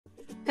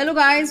Hello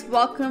guys,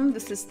 welcome.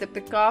 This is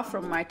Deepika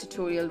from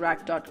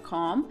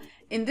MyTutorialRack.com.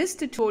 In this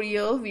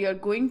tutorial, we are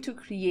going to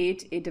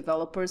create a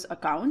developer's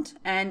account.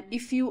 And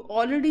if you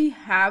already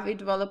have a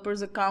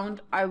developer's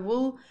account, I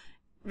will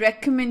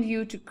recommend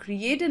you to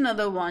create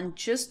another one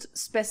just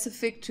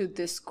specific to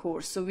this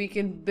course so we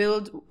can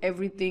build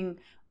everything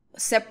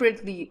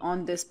separately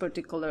on this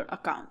particular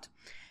account.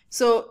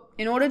 So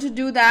in order to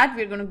do that,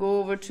 we're going to go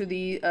over to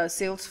the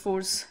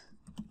Salesforce.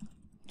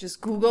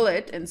 Just Google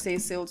it and say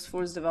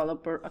Salesforce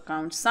developer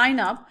account sign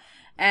up,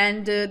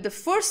 and the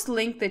first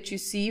link that you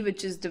see,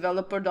 which is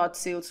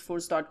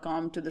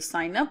developer.salesforce.com, to the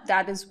sign up,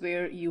 that is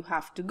where you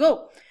have to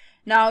go.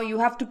 Now you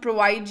have to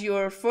provide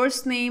your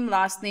first name,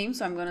 last name,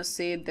 so I'm going to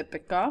say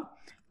Deepika,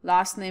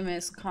 last name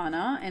is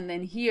Khanna, and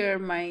then here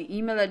my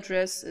email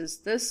address is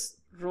this,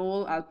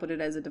 role I'll put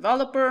it as a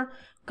developer,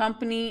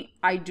 company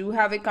I do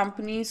have a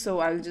company, so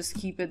I'll just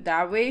keep it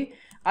that way.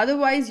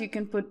 Otherwise you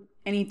can put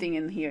anything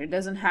in here. It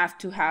doesn't have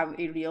to have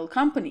a real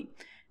company.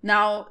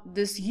 Now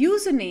this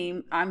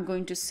username, I'm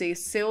going to say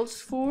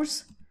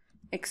Salesforce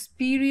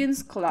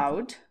Experience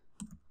Cloud.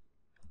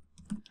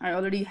 I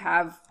already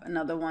have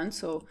another one,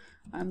 so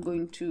I'm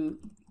going to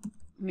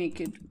make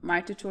it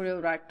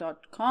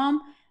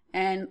MyTutorialRack.com,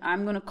 and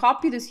I'm going to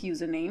copy this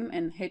username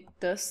and hit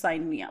the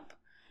sign me up.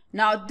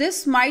 Now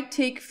this might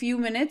take a few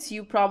minutes.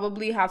 You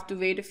probably have to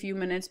wait a few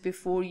minutes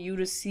before you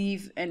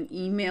receive an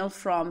email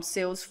from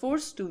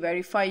Salesforce to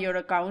verify your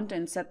account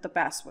and set the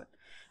password.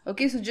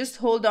 Okay, so just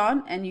hold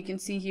on, and you can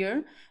see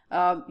here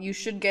you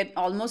should get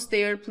almost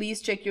there. Please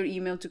check your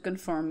email to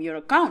confirm your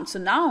account. So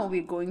now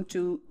we're going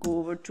to go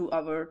over to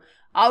our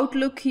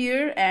Outlook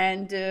here,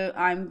 and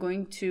I'm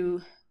going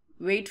to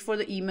wait for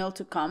the email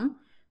to come.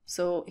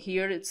 So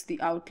here it's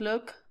the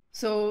Outlook.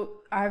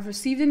 So I've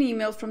received an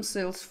email from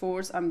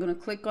Salesforce. I'm going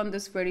to click on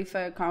this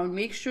verify account.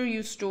 Make sure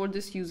you store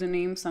this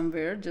username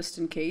somewhere just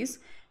in case.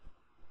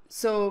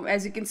 So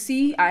as you can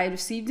see, I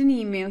received an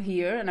email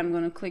here, and I'm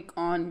going to click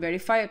on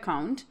verify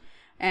account.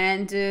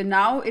 And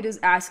now it is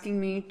asking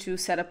me to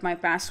set up my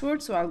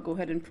password. So I'll go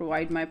ahead and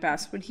provide my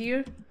password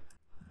here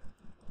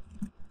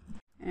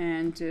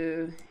and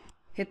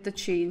hit the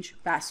change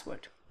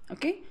password.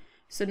 Okay,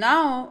 so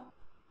now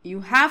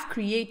you have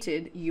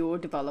created your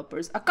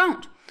developer's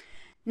account.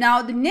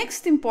 Now the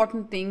next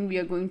important thing we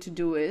are going to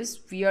do is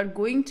we are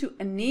going to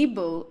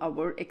enable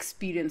our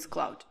Experience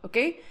Cloud.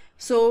 Okay,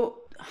 so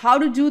how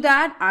to do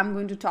that, I'm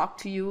going to talk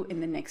to you in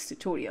the next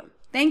tutorial.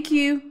 Thank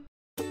you.